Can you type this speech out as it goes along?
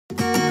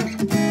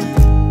Hello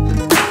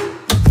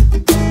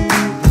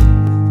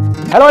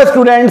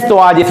students, तो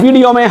आज इस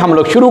वीडियो में हम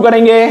लोग शुरू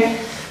करेंगे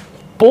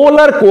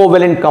पोलर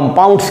कोवेलेंट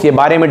कंपाउंड्स के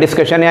बारे में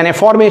डिस्कशन, यानी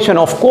फॉर्मेशन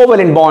ऑफ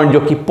कोवेलेंट बॉन्ड जो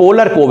कि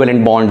पोलर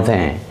कोवेलेंट बॉन्ड्स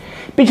हैं।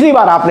 पिछली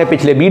बार आपने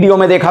पिछले वीडियो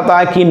में देखा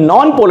था कि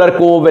नॉन पोलर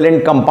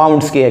कोवेलेंट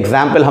कंपाउंड्स के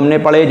एग्जाम्पल हमने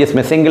पढ़े,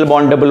 जिसमें सिंगल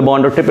बॉन्ड, डबल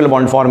बॉन्ड और ट्रिपल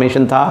बॉन्ड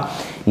फॉर्मेशन था।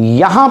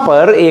 यहां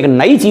पर एक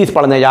नई चीज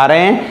पढ़ने जा रहे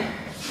हैं,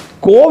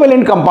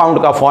 कोवेलेंट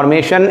कंपाउंड का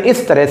फॉर्मेशन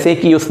इस तरह से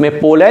कि उसमें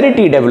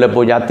पोलैरिटी डेवलप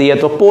हो जाती है,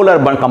 तो पोलर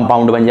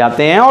कंपाउंड बन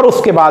जाते हैं। और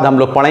उसके बाद हम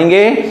लोग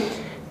पढ़ेंगे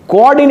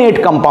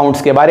कोऑर्डिनेट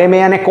कंपाउंड्स के बारे में,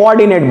 यानी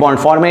कोऑर्डिनेट बॉन्ड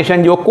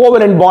फॉर्मेशन जो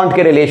कोवेलेंट बॉन्ड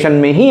के रिलेशन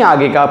में ही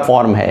आगे का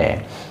फॉर्म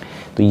है।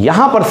 तो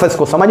यहां पर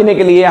इसको समझने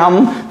के लिए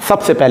हम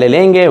सबसे पहले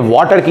लेंगे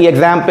वाटर की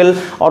एग्जांपल,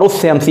 और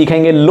उससे हम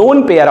सीखेंगे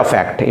लोन पेयर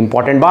इफेक्ट।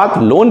 इंपॉर्टेंट बात,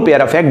 लोन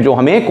पेयर इफेक्ट जो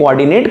हमें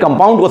कोऑर्डिनेट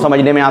कंपाउंड को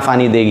समझने में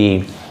आसानी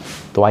देगी।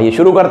 तो आइए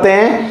शुरू करते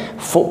हैं।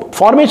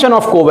 Formation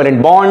of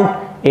covalent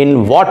bond in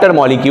water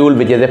molecule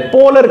which is a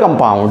polar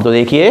compound. तो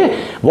देखिए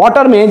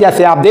वाटर में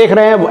जैसे आप देख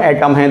रहे हैं वो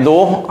एटम हैं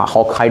दो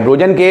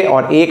हाइड्रोजन के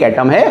और एक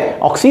एटम है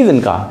ऑक्सीजन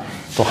का।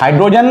 तो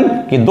हाइड्रोजन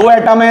के दो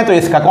एटम है तो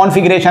इसका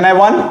कॉन्फ़िगरेशन है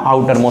 1,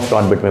 आउटर मोस्ट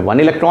ऑर्बिट में 1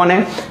 इलेक्ट्रॉन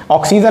है।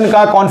 ऑक्सीजन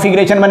का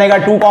कॉन्फ़िगरेशन बनेगा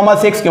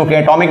 2,6 क्योंकि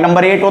एटॉमिक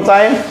नंबर 8 होता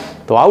है,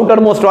 तो आउटर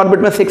मोस्ट ऑर्बिट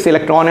में 6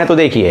 इलेक्ट्रॉन है। तो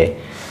देखिए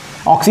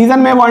ऑक्सीजन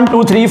में 1,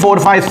 2, 3, 4,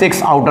 5,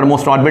 6 आउटर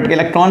मोस्ट ऑर्बिट के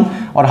इलेक्ट्रॉन,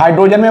 और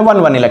हाइड्रोजन में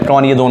 1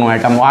 इलेक्ट्रॉन, ये दोनों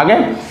एटम आ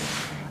गए।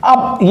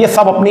 अब ये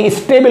सब अपनी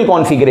स्टेबल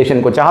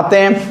कॉन्फ़िगरेशन को चाहते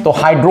हैं, तो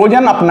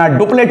हाइड्रोजन अपना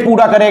डुप्लेट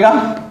पूरा करेगा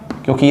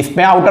क्योंकि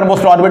इसमें आउटर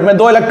मोस्ट ऑर्बिट में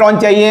 2 इलेक्ट्रॉन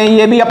चाहिए,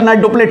 ये भी अपना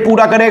डुप्लेट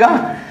पूरा करेगा,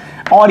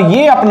 और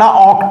ये अपना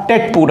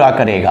ऑक्टेट पूरा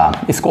करेगा।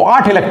 इसको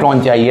 8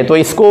 इलेक्ट्रॉन चाहिए, तो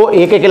इसको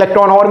एक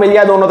इलेक्ट्रॉन और मिल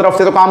जाए दोनों तरफ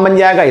से तो काम बन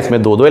जाएगा।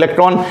 इसमें 2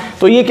 इलेक्ट्रॉन,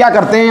 तो ये क्या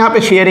करते हैं यहाँ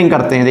पे शेयरिंग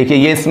करते हैं। देखिए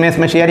ये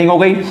इसमें शेयरिंग हो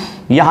गई,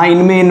 यहाँ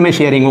इनमें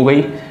शेयरिंग हो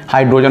गई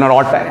हाइड्रोजन और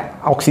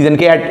ऑक्सीजन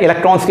के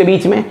इलेक्ट्रॉन्स के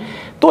बीच में।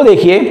 तो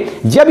देखिए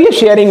जब ये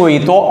शेयरिंग हुई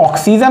तो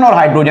ऑक्सीजन और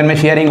हाइड्रोजन में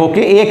शेयरिंग होकर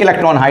एक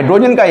इलेक्ट्रॉन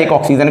हाइड्रोजन का एक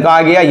ऑक्सीजन का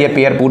आ गया, ये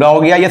पेयर पूरा हो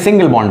गया, ये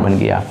सिंगल बॉन्ड बन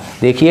गया।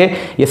 देखिए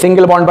ये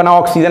सिंगल बॉन्ड बना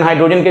ऑक्सीजन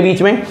हाइड्रोजन के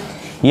बीच में।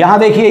 यहां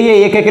देखिए ये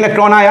एक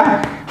इलेक्ट्रॉन आया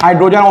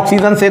हाइड्रोजन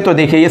ऑक्सीजन से, तो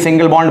देखिए ये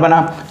सिंगल बॉन्ड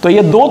बना, तो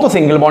ये 2 तो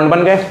सिंगल बॉन्ड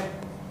बन गए।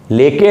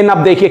 लेकिन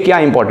अब देखिए क्या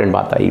इंपॉर्टेंट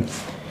बात आई,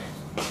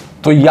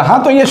 तो यहां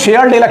तो ये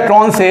शेयर्ड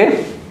इलेक्ट्रॉन से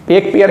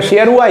एक पेयर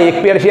शेयर हुआ,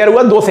 एक पेयर शेयर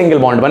हुआ, 2 सिंगल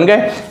बॉन्ड बन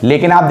गए।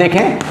 लेकिन आप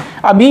देखें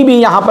अभी भी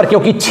यहां पर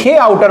क्योंकि 6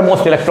 आउटर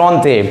मोस्ट इलेक्ट्रॉन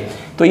थे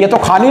तो ये तो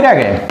खाली रह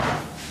गए।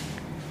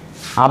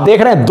 आप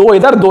देख रहे हैं 2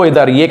 इधर 2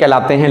 इधर, ये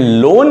कहलाते हैं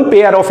लोन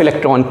पेयर ऑफ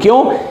इलेक्ट्रॉन।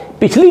 क्यों?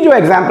 पिछली जो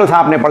एग्जांपल्स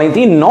आपने पढ़ी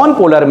थी नॉन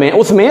पोलर में,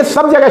 उसमें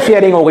सब जगह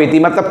शेयरिंग हो गई थी,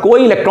 मतलब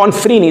कोई इलेक्ट्रॉन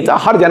फ्री नहीं था,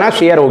 हर जगह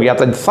शेयर हो गया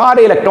था।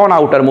 सारे इलेक्ट्रॉन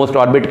आउटर मोस्ट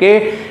ऑर्बिट के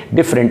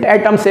डिफरेंट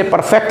एटम से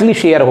परफेक्टली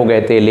शेयर हो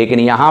गए थे। लेकिन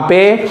यहां पे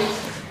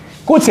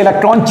कुछ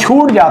इलेक्ट्रॉन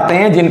छूट जाते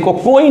हैं जिनको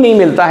कोई नहीं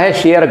मिलता है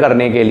शेयर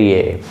करने के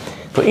लिए,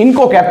 तो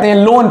इनको कहते हैं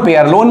लोन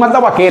पेयर। लोन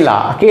मतलब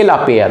अकेला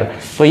पेयर।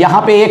 तो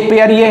यहां पे एक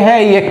पेयर ये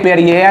है, एक पेयर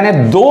ये है, यानी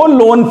 2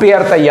 लोन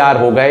पेयर तैयार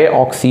हो गए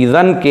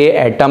ऑक्सीजन के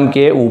एटम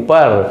के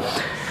ऊपर।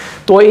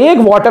 तो एक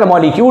वाटर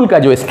मॉलिक्यूल का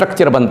जो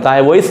स्ट्रक्चर बनता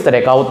है वो इस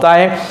तरह का होता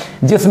है,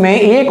 जिसमें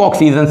एक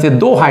ऑक्सीजन से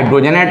 2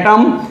 हाइड्रोजन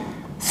एटम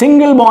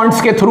सिंगल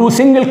बॉन्ड्स के थ्रू,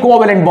 सिंगल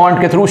कोवेलेंट बॉन्ड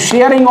के थ्रू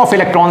शेयरिंग ऑफ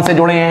इलेक्ट्रॉन से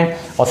जुड़े हैं,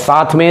 और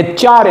साथ में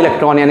 4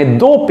 इलेक्ट्रॉन यानी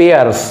 2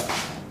 पेयर्स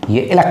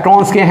ये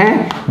इलेक्ट्रॉन्स के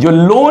हैं जो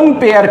लोन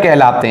पेयर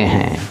कहलाते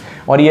हैं।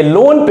 और ये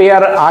लोन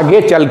पेयर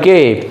आगे चल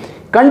के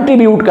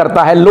कंट्रीब्यूट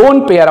करता है लोन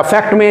पेयर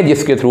इफेक्ट में,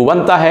 जिसके थ्रू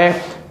बनता है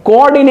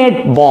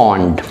कोऑर्डिनेट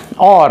बॉन्ड।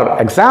 और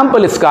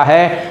एग्जाम्पल इसका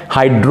है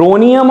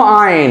हाइड्रोनियम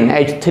आयन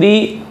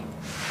H3O+।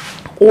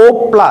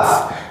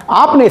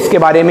 आपने इसके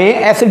बारे में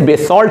एसिड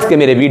बेस सॉल्ट्स के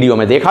मेरे वीडियो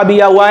में देखा भी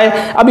हुआ है।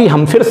 अभी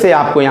हम फिर से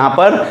आपको यहां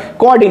पर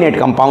कोऑर्डिनेट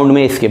कंपाउंड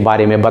में इसके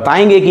बारे में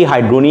बताएंगे कि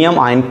हाइड्रोनियम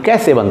आयन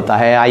कैसे बनता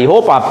है। आई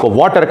होप आपको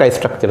वाटर का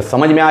स्ट्रक्चर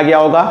समझ में आ गया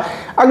होगा।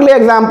 अगले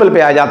एग्जाम्पल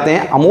पे आ जाते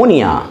हैं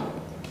अमोनिया।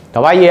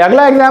 तो आइए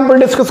अगला एग्जाम्पल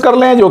डिस्कस कर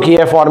लें, जो कि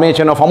है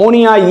फॉर्मेशन ऑफ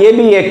अमोनिया। ये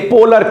भी एक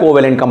पोलर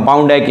कोवेलेंट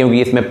कंपाउंड है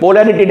क्योंकि इसमें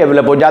पोलैरिटी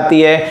डेवलप हो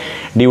जाती है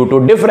due to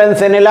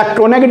difference in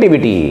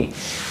electronegativity.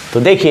 तो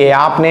देखिए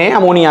आपने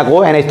अमोनिया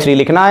को NH3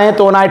 लिखना है,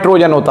 तो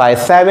नाइट्रोजन होता है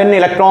 7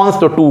 इलेक्ट्रॉन्स,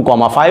 तो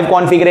 2,5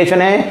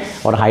 कॉन्फ़िगरेशन है,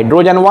 और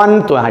हाइड्रोजन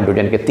 1, तो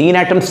हाइड्रोजन के 3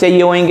 एटम्स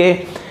चाहिए होंगे।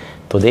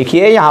 तो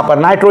देखिए यहां पर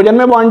नाइट्रोजन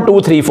में 1, 2,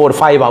 3, 4,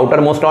 5 आउटर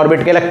मोस्ट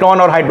ऑर्बिट के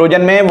इलेक्ट्रॉन, और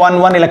हाइड्रोजन में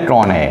 1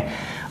 इलेक्ट्रॉन है।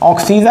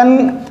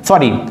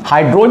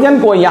 हाइड्रोजन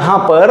को यहां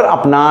पर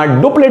अपना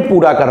डुप्लेट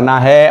पूरा करना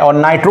है और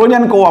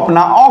नाइट्रोजन को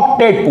अपना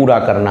ऑक्टेट पूरा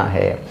करना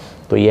है,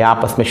 तो ये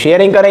आपस में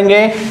शेयरिंग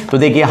करेंगे। तो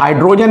देखिए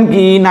हाइड्रोजन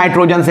की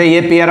नाइट्रोजन से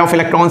ये पेयर ऑफ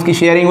इलेक्ट्रॉन्स की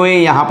शेयरिंग हुई,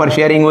 यहां पर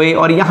शेयरिंग हुई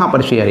और यहां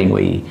पर शेयरिंग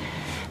हुई,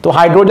 तो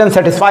हाइड्रोजन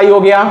सेटिस्फाई हो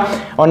गया।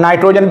 और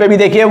नाइट्रोजन पे भी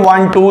देखिए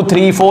 1, 2,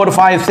 3, 4,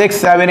 5, 6,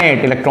 7,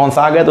 8 इलेक्ट्रॉन्स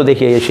आ गए, तो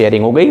देखिए ये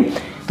शेयरिंग हो गई।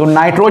 तो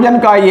नाइट्रोजन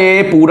का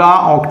ये पूरा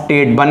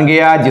ऑक्टेट बन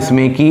गया,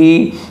 जिसमें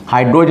कि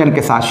हाइड्रोजन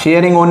के साथ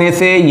शेयरिंग होने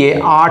से ये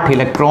 8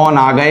 इलेक्ट्रॉन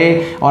आ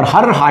गए, और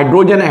हर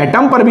हाइड्रोजन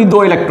एटम पर भी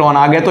 2 इलेक्ट्रॉन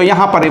आ गए। तो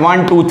यहां पर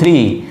 1, 2,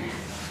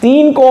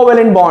 3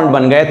 कोवेलेंट बॉन्ड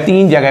बन गए,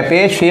 3 जगह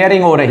पे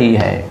शेयरिंग हो रही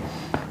है,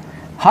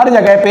 हर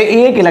जगह पे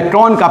एक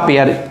इलेक्ट्रॉन का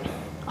पेयर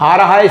आ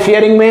रहा है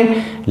शेयरिंग में,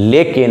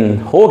 लेकिन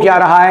हो क्या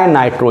रहा है,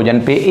 नाइट्रोजन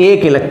पे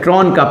एक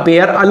इलेक्ट्रॉन का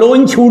पेयर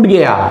अलोन छूट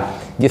गया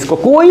जिसको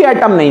कोई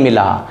एटम नहीं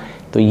मिला,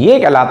 तो ये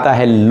कहलाता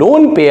है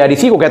लोन पेयर,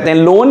 इसी को कहते हैं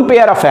लोन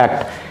पेयर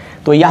इफेक्ट।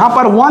 तो यहां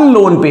पर 1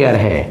 लोन पेयर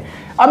है।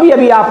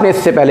 अभी आपने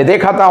इससे पहले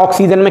देखा था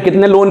ऑक्सीजन में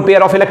कितने लोन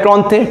पेयर ऑफ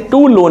इलेक्ट्रॉन थे,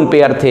 2 लोन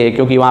पेयर थे,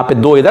 क्योंकि वहां पे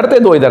 2 इधर थे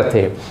 2 इधर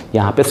थे।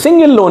 यहां पे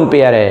सिंगल लोन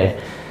पेयर है,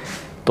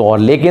 तो और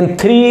लेकिन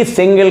 3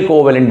 सिंगल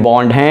कोवेलेंट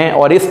बॉन्ड हैं,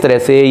 और इस तरह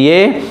से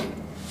ये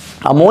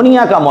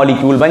अमोनिया का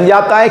मॉलिक्यूल बन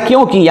जाता है,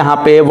 क्योंकि यहां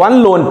पे 1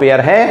 लोन पेयर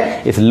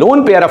है। इस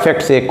लोन पेयर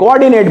इफेक्ट से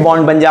कोऑर्डिनेट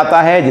बॉन्ड बन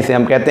जाता है, जिसे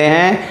हम कहते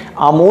हैं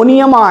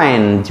अमोनियम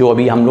आयन, जो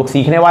अभी हम लोग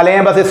सीखने वाले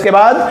हैं। बस इसके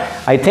बाद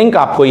आई थिंक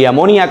आपको ये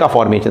अमोनिया का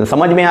फॉर्मेशन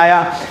समझ में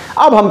आया।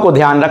 अब हमको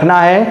ध्यान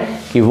रखना है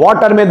कि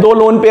वाटर में 2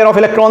 लोन पेयर ऑफ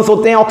इलेक्ट्रॉन्स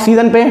होते हैं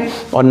ऑक्सीजन पे,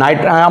 और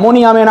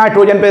अमोनिया में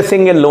नाइट्रोजन पे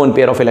single lone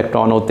pair of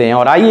electron होते हैं।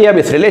 और आइए अब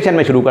इस रिलेशन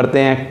में शुरू करते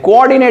हैं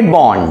कोऑर्डिनेट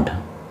बॉन्ड।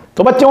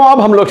 तो बच्चों अब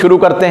हम लोग शुरू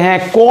करते हैं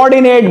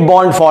कोऑर्डिनेट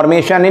बॉन्ड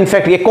फॉर्मेशन।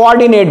 इनफैक्ट ये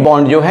कोऑर्डिनेट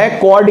बॉन्ड जो है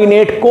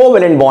कोऑर्डिनेट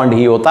कोवेलेंट बॉन्ड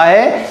ही होता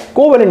है।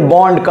 कोवेलेंट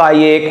बॉन्ड का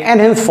ये एक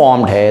एनहेंस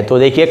फॉर्म्ड है। तो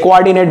देखिए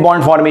कोऑर्डिनेट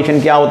बॉन्ड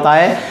फॉर्मेशन क्या होता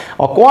है,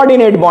 और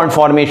कोऑर्डिनेट बॉन्ड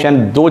फॉर्मेशन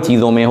 2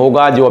 चीजों में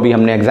होगा, जो अभी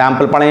हमने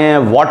एग्जाम्पल पढ़े हैं,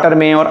 वाटर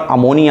में और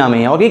अमोनिया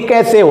में। और ये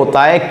कैसे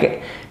होता है,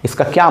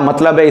 इसका क्या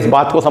मतलब है, इस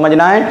बात को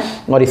समझना है,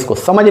 और इसको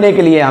समझने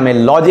के लिए हमें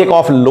लॉजिक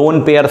ऑफ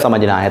लोन पेयर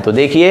समझना है। तो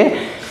देखिए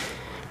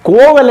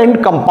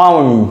कोवेलेंट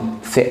कंपाउंड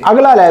से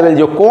अगला लेवल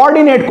जो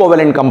कोऑर्डिनेट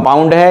कोवेलेंट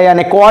कंपाउंड है,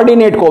 यानी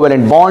कोऑर्डिनेट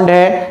कोवेलेंट बॉन्ड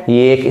है,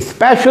 ये एक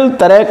स्पेशल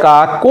तरह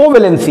का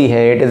कोवेलेंसी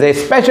है। It is a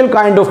special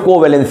kind of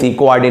covalency.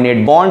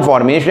 Coordinate bond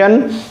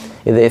formation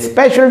is a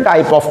special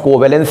type of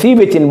covalency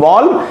which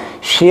involve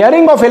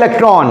sharing of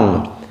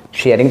electron.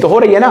 Sharing तो हो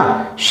रही है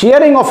ना,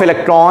 sharing of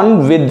electron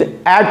with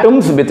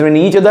atoms between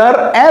each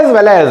other, as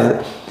well as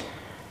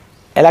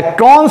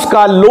electrons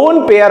का lone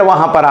pair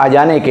वहां पर आ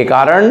जाने के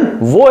कारण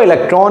वो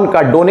इलेक्ट्रॉन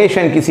का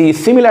डोनेशन किसी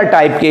सिमिलर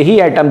टाइप के ही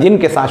एटम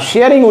जिनके साथ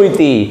शेयरिंग हुई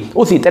थी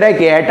उसी तरह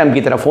के एटम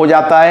की तरफ हो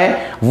जाता है।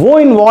 वो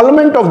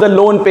involvement of the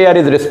lone pair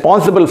is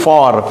responsible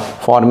for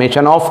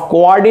formation of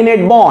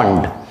coordinate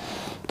bond.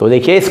 तो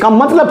देखिए इसका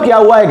मतलब क्या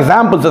हुआ,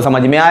 एग्जाम्पल से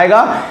समझ में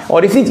आएगा,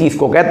 और इसी चीज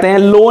को कहते हैं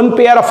लोन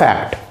पेयर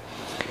इफेक्ट।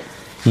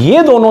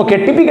 ये दोनों के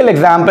टिपिकल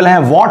एग्जाम्पल हैं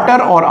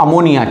वाटर और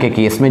अमोनिया के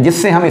केस में,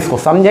 जिससे हम इसको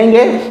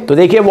समझेंगे। तो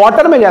देखिए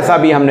वाटर में जैसा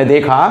भी हमने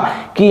देखा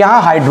कि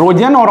यहां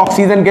हाइड्रोजन और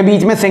ऑक्सीजन के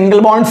बीच में सिंगल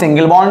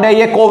बॉन्ड है,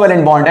 ये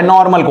कोवेलेंट बॉन्ड है,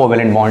 नॉर्मल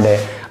कोवेलेंट बॉन्ड है,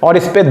 और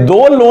इस पे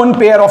 2 लोन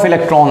पेयर ऑफ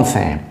इलेक्ट्रॉन्स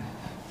हैं।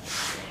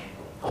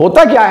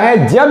 होता क्या है,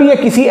 जब ये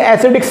किसी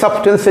एसिडिक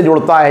सब्सटेंस से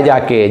जुड़ता है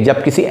जाके,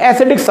 जब किसी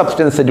एसिडिक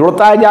सब्सटेंस से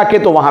जुड़ता है जाके,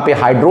 तो वहां पे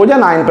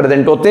हाइड्रोजन आयन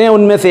प्रेजेंट होते हैं,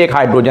 उनमें से एक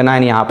हाइड्रोजन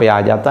आयन यहां पे आ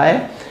जाता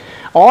है,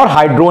 और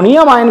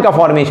हाइड्रोनियम आयन का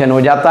फॉर्मेशन हो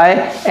जाता है।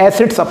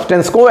 एसिडिक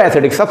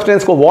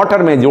सब्सटेंस को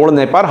वाटर में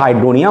जोड़ने पर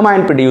हाइड्रोनियम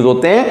आयन प्रोड्यूस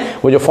होते हैं।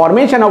 वो जो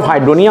फॉर्मेशन ऑफ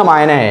हाइड्रोनियम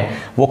आयन है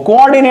वो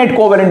कोऑर्डिनेट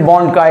कोवेलेंट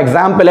बॉन्ड का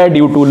एग्जांपल है,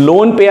 due to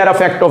lone pair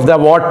effect of the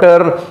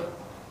water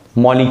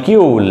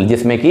molecule,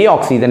 जिसमें कि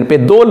ऑक्सीजन पे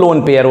 2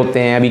 लोन पेयर होते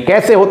हैं। अभी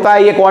कैसे होता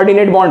है ये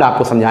कोऑर्डिनेट बॉन्ड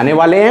आपको समझाने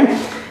वाले हैं।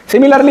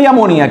 सिमिलरली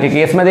अमोनिया के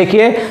केस में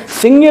देखिए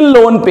सिंगल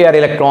लोन पेयर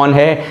इलेक्ट्रॉन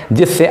है,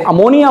 जिससे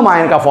अमोनियम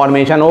आयन का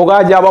फॉर्मेशन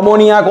होगा जब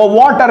अमोनिया को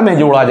वाटर में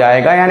जोड़ा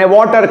जाएगा, यानी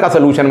वाटर का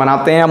सोल्यूशन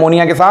बनाते हैं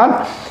अमोनिया के साथ,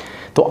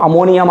 तो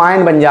अमोनियम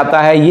आयन बन जाता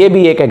है। ये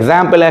भी एक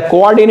एग्जांपल है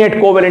कोऑर्डिनेट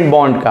कोवेलेंट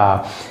बॉन्ड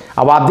का।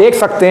 अब आप देख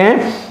सकते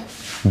हैं,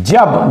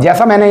 जब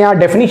जैसा मैंने यहां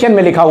डेफिनेशन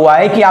में लिखा हुआ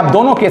है कि आप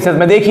दोनों केसेस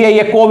में देखिए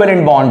ये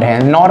कोवेलेंट बॉन्ड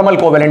है, नॉर्मल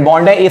कोवेलेंट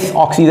बॉन्ड है इस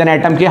ऑक्सीजन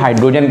एटम के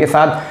हाइड्रोजन के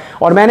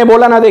साथ, और मैंने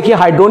बोला ना देखिए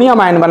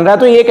हाइड्रोनियम आयन बन रहा है,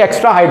 तो एक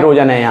एक्स्ट्रा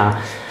हाइड्रोजन है यहां,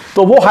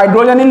 तो वो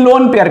हाइड्रोजन इन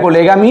लोन पेयर को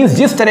लेगा। मींस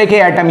जिस तरह के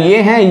एटम ये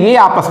हैं ये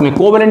आपस में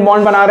कोवेलेंट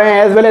बॉन्ड बना रहे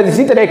हैं, एज वेल एज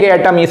इसी तरह के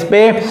एटम इस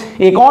पे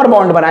एक और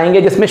बॉन्ड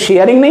बनाएंगे जिसमें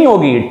शेयरिंग नहीं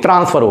होगी,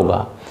 ट्रांसफर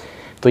होगा।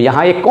 तो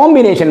यहां एक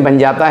कॉम्बिनेशन बन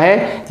जाता है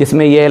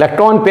जिसमें ये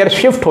इलेक्ट्रॉन पेयर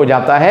शिफ्ट हो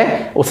जाता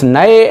है उस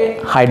नए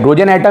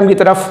हाइड्रोजन एटम की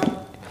तरफ,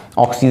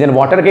 ऑक्सीजन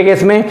वाटर के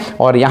केस में,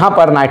 और यहां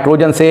पर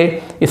नाइट्रोजन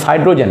से इस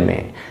हाइड्रोजन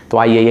में। तो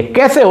आइए ये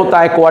कैसे होता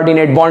है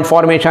कोऑर्डिनेट बॉन्ड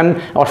फॉर्मेशन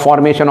और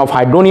formation of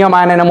hydronium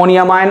ion and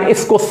ammonium ion,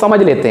 इसको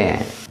समझ लेते हैं।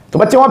 तो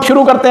बच्चों अब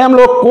शुरू करते हैं हम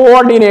लोग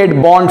coordinate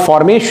bond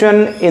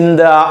formation in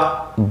the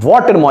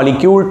water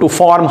molecule to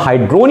form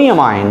hydronium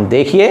ion.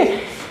 देखिए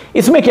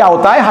इसमें क्या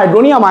होता है,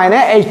 हाइड्रोनियम आयन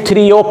है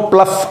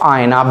H3O+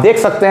 आयन। आप देख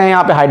सकते हैं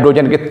यहाँ पे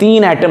हाइड्रोजन के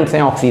 3 एटम्स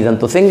हैं, ऑक्सीजन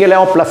तो सिंगल है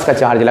और प्लस का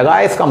चार्ज लगा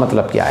है। इसका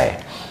मतलब क्या है,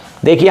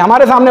 देखिए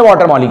हमारे सामने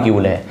वाटर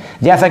मॉलिक्यूल है,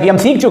 जैसा कि हम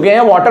सीख चुके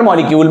हैं वाटर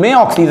मॉलिक्यूल में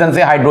ऑक्सीजन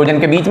से हाइड्रोजन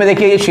के बीच में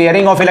देखिए ये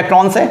शेयरिंग ऑफ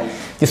इलेक्ट्रॉन्स है,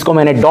 जिसको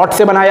मैंने डॉट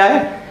से बनाया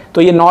है।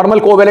 तो ये नॉर्मल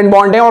कोवेलेंट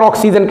बॉन्ड है, और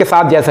ऑक्सीजन के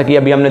साथ जैसा कि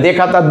अभी हमने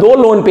देखा था 2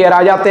 लोन पेयर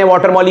आ जाते हैं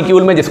वाटर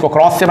मॉलिक्यूल में, जिसको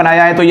क्रॉस से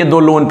बनाया है, तो ये 2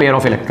 लोन पेयर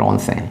ऑफ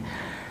इलेक्ट्रॉन्स हैं।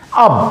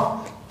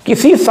 अब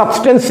किसी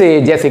सब्सटेंस से,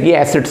 जैसे कि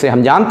एसिड से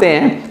हम जानते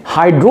हैं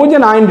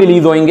हाइड्रोजन आयन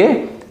रिलीज होंगे।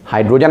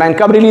 हाइड्रोजन आयन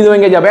कब रिलीज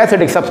होंगे, जब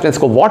एसिडिक सब्सटेंस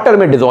को वाटर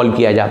में डिसॉल्व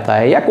किया जाता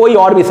है, या कोई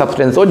और भी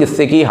सब्सटेंस हो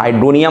जिससे कि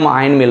हाइड्रोनियम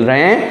आयन मिल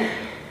रहे हैं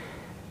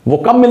वो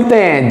कब मिलते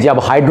हैं? जब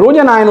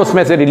हाइड्रोजन आयन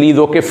उसमें से रिलीज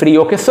होकर फ्री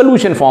होकर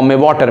सोल्यूशन फॉर्म में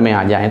वाटर में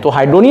आ जाएं। तो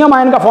हाइड्रोनियम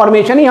आयन का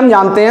फॉर्मेशन ही हम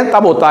जानते हैं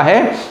तब होता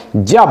है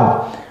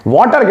जब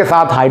वाटर के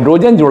साथ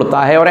हाइड्रोजन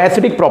जुड़ता है और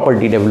एसिडिक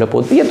प्रॉपर्टी डेवलप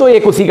होती है। तो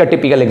एक उसी का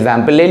टिपिकल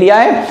एग्जांपल ले लिया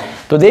है।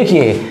 तो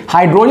देखिए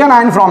हाइड्रोजन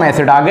आयन फ्रॉम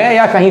एसिड आ गए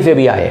या कहीं से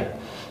भी आए।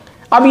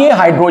 अब ये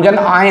हाइड्रोजन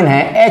आयन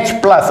है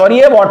H+ और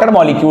ये वाटर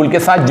मॉलिक्यूल के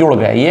साथ जुड़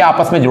गए, ये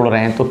आपस में जुड़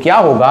रहे हैं। तो क्या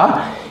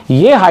होगा,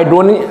 ये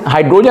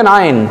हाइड्रोजन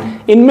आयन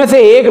इनमें से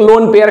एक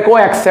लोन पेयर को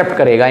एक्सेप्ट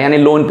करेगा, यानी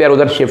लोन पेयर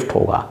उधर शिफ्ट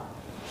होगा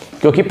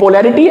क्योंकि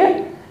पोलैरिटी है।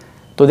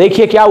 तो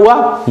देखिए क्या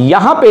हुआ,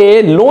 यहां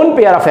पे लोन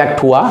पेयर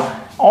अफेक्ट हुआ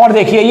और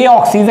देखिए ये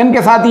ऑक्सीजन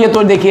के साथ, ये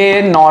तो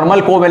देखिए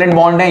नॉर्मल कोवेलेंट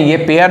बॉन्ड है, ये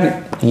पेयर,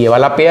 ये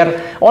वाला पेयर,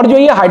 और जो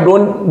ये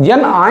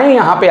हाइड्रोजन आयन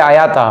यहां पे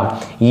आया था,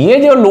 ये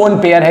जो लोन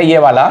पेयर है ये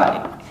वाला,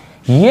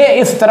 ये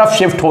इस तरफ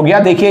शिफ्ट हो गया।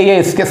 देखिए ये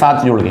इसके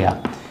साथ जुड़ गया।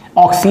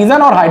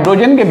 ऑक्सीजन और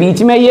हाइड्रोजन के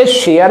बीच में ये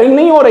शेयरिंग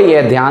नहीं हो रही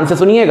है, ध्यान से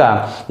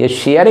सुनिएगा, ये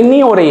शेयरिंग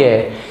नहीं हो रही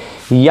है।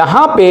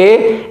 यहां पे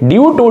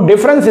due to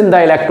difference in the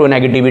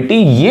electronegativity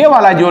ये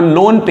वाला जो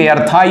लोन पेयर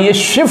था ये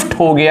शिफ्ट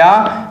हो गया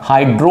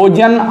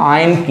हाइड्रोजन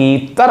आयन की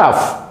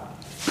तरफ।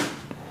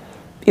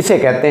 इसे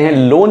कहते हैं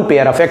लोन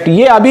पेयर इफेक्ट।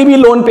 ये अभी भी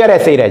लोन पेयर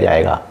ऐसे ही रह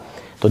जाएगा।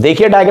 तो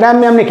देखिए डायग्राम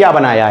में हमने क्या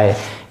बनाया है,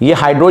 ये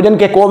हाइड्रोजन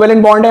के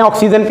कोवेलेंट बॉन्ड है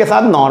ऑक्सीजन के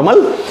साथ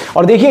नॉर्मल,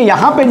 और देखिए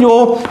यहां पे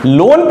जो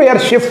लोन पेयर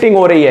शिफ्टिंग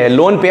हो रही है,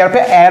 लोन पेयर पे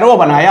एरो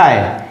बनाया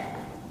है।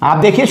 आप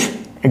देखिए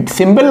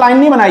सिंबल लाइन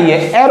नहीं बनाई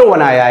है, एरो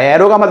बनाया है।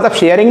 एरो का मतलब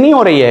शेयरिंग नहीं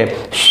हो रही है,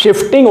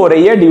 शिफ्टिंग हो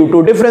रही है due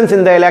to difference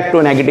in the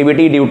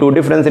electronegativity, due to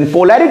difference in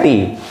polarity.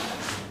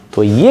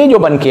 तो ये जो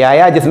बन के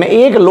आया जिसमें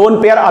एक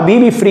लोन पेयर अभी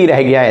भी फ्री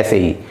रह गया ऐसे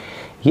ही,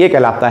 ये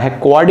कहलाता है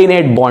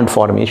कोऑर्डिनेट बॉन्ड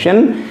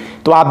फॉर्मेशन।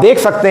 तो आप देख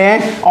सकते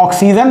हैं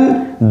ऑक्सीजन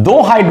दो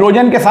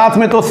हाइड्रोजन के साथ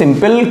में तो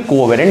सिंपल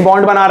कोवेलेंट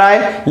बॉन्ड बना रहा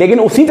है, लेकिन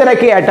उसी तरह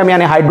के एटम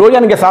यानी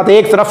हाइड्रोजन के साथ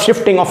एक तरफ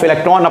शिफ्टिंग ऑफ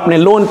इलेक्ट्रॉन अपने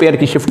लोन पेयर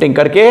की शिफ्टिंग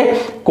करके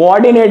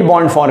कोऑर्डिनेट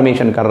बॉन्ड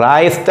फॉर्मेशन कर रहा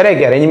है। इस तरह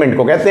के अरेंजमेंट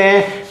को कहते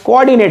हैं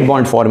कोऑर्डिनेट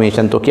बॉन्ड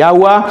फॉर्मेशन। तो क्या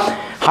हुआ,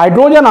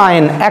 hydrogen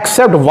ion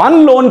except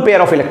one lone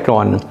pair of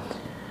electron,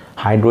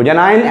 hydrogen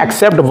ion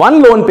except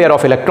one lone pair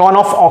of electron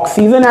of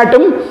oxygen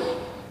atom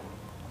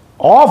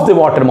of the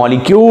water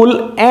molecule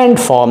and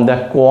form the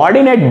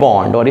coordinate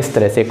bond, और इस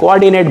तरह से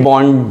coordinate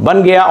bond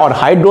बन गया और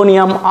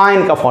हाइड्रोनियम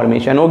आयन का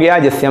formation हो गया,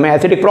 जिससे हमें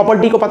एसिडिक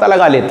प्रॉपर्टी को पता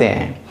लगा लेते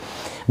हैं।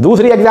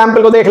 दूसरी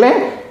एग्जांपल को देख लें,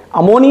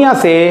 अमोनिया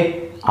से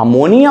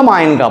अमोनियम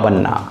आयन का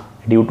बनना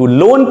due to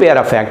lone pair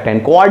effect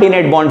and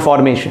coordinate bond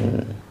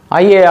formation.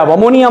 आइए अब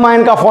अमोनियम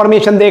आयन का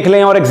फॉर्मेशन देख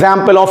लें और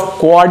एग्जांपल ऑफ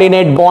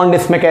कोऑर्डिनेट बॉन्ड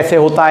इसमें कैसे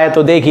होता है।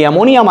 तो देखिए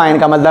अमोनियम आयन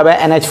का मतलब है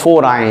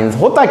NH4 आयंस।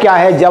 होता क्या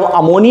है, जब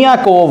अमोनिया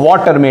को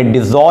वाटर में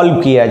डिसॉल्व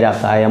किया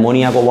जाता है,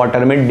 अमोनिया को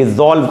वाटर में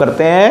डिसॉल्व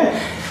करते हैं,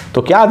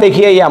 तो क्या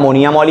देखिए ये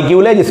अमोनिया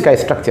मॉलिक्यूल है जिसका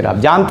स्ट्रक्चर आप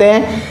जानते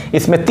हैं।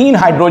 इसमें 3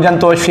 हाइड्रोजन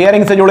तो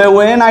शेयरिंग से जुड़े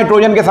हुए हैं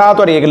नाइट्रोजन के साथ,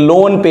 और एक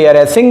लोन पेयर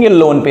है, single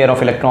lone pair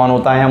of electron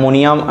होता है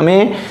अमोनिया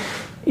में।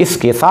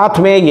 इसके साथ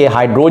में ये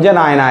हाइड्रोजन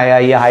आयन आया।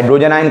 ये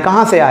हाइड्रोजन आयन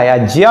कहां से आया,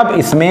 जब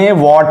इसमें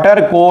वाटर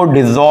को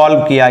डिसॉल्व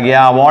किया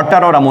गया,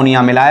 वाटर और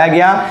अमोनिया मिलाया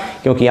गया,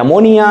 क्योंकि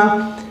अमोनिया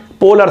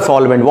पोलर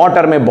सॉल्वेंट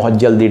वाटर में बहुत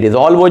जल्दी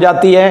डिसॉल्व हो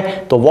जाती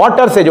है। तो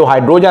वाटर से जो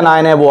हाइड्रोजन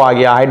आयन है वो आ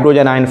गया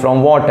हाइड्रोजन आयन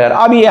फ्रॉम वाटर।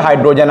 अब ये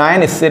हाइड्रोजन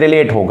आयन इससे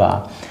रिलेट होगा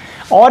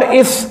और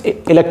इस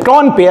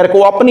इलेक्ट्रॉन पेयर को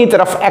अपनी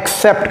तरफ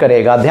एक्सेप्ट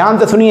करेगा। ध्यान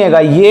से सुनिएगा,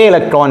 ये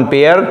इलेक्ट्रॉन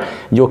पेयर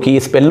जो कि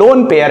इस पे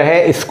लोन पेयर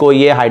है, इसको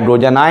ये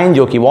हाइड्रोजन आयन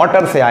जो कि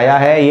वाटर से आया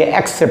है ये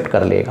एक्सेप्ट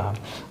कर लेगा।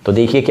 तो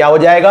देखिए क्या हो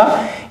जाएगा,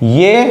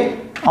 ये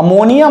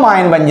अमोनियम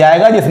आयन बन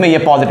जाएगा जिसमें ये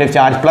पॉजिटिव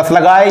चार्ज प्लस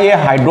लगा है। ये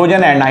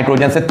हाइड्रोजन एंड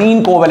नाइट्रोजन से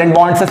 3 कोवेलेंट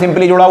बॉन्ड से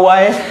सिंपली जुड़ा हुआ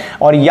है,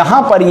 और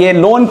यहां पर ये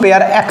लोन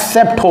पेयर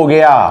एक्सेप्ट हो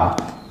गया।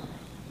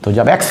 तो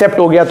जब एक्सेप्ट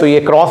हो गया तो ये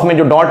क्रॉस में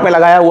जो डॉट में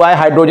लगाया हुआ है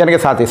हाइड्रोजन के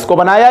साथ इसको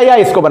बनाया, या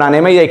इसको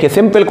बनाने में ये देखिए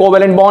सिंपल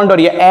कोवेलेंट बॉन्ड, और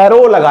ये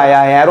एरो लगाया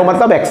है। एरो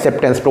मतलब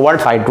एक्सेप्टेंस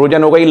टुवर्ड्स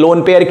हाइड्रोजन हो गई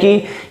लोन पेयर की,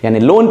 यानी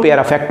लोन पेयर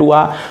अफेक्ट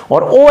हुआ,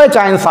 और OH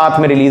आयन साथ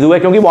में रिलीज हुए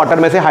क्योंकि वाटर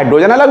में से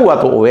हाइड्रोजन अलग हुआ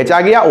तो OH आ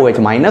गया, OH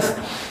माइनस।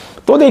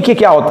 तो देखिए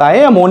क्या होता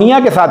है, अमोनिया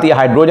के साथ ये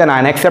हाइड्रोजन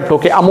आयन एक्सेप्ट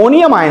होकर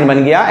अमोनियम आयन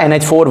बन गया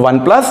NH4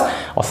 1+,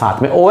 और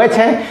साथ में OH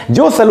है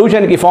जो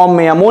सोल्यूशन की फॉर्म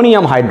में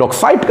अमोनियम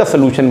हाइड्रोक्साइड का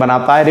सोल्यूशन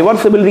बनाता है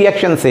रिवर्सिबल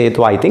रिएक्शन से।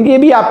 तो आई थिंक ये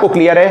भी आपको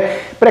क्लियर है,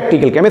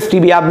 प्रैक्टिकल केमिस्ट्री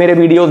भी आप मेरे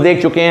वीडियोस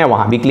देख चुके हैं,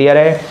 वहां भी क्लियर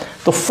है।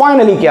 तो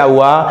फाइनली क्या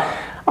हुआ,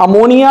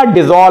 ammonia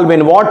dissolve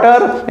in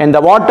water and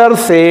the water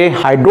से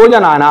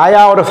हाइड्रोजन आयन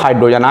आया, और उस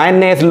हाइड्रोजन आयन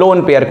ने इस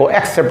लोन पेयर को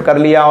एक्सेप्ट कर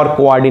लिया और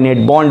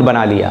कोऑर्डिनेट बॉन्ड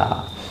बना लिया।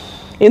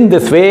 इन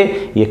दिस वे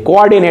ये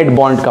कोऑर्डिनेट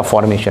बॉन्ड का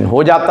फॉर्मेशन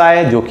हो जाता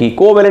है, जो कि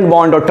कोवेलेंट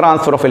बॉन्ड और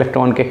ट्रांसफर ऑफ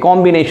इलेक्ट्रॉन के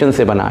कॉम्बिनेशन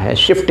से बना है।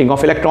 शिफ्टिंग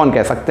ऑफ इलेक्ट्रॉन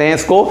कह सकते हैं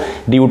इसको,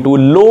 due to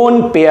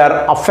lone pair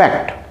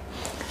affect.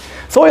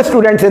 So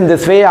students, in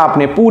this way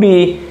आपने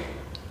पूरी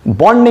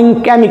बॉन्डिंग,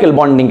 केमिकल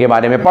बॉन्डिंग के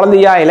बारे में पढ़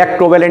लिया,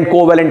 इलेक्ट्रोवेलेंट,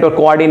 कोवेलेंट और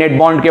कोऑर्डिनेट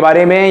बॉन्ड के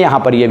बारे में। यहां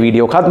पर ये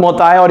वीडियो खत्म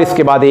होता है, और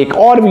इसके बाद एक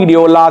और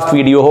वीडियो, लास्ट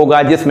वीडियो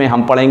होगा जिसमें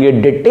हम पढ़ेंगे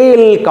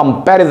डिटेल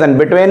कंपैरिजन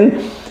बिटवीन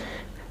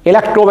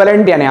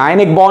इलेक्ट्रोवेलेंट यानी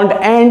ionic bond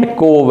and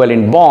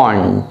covalent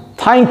bond.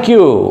 Thank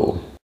you.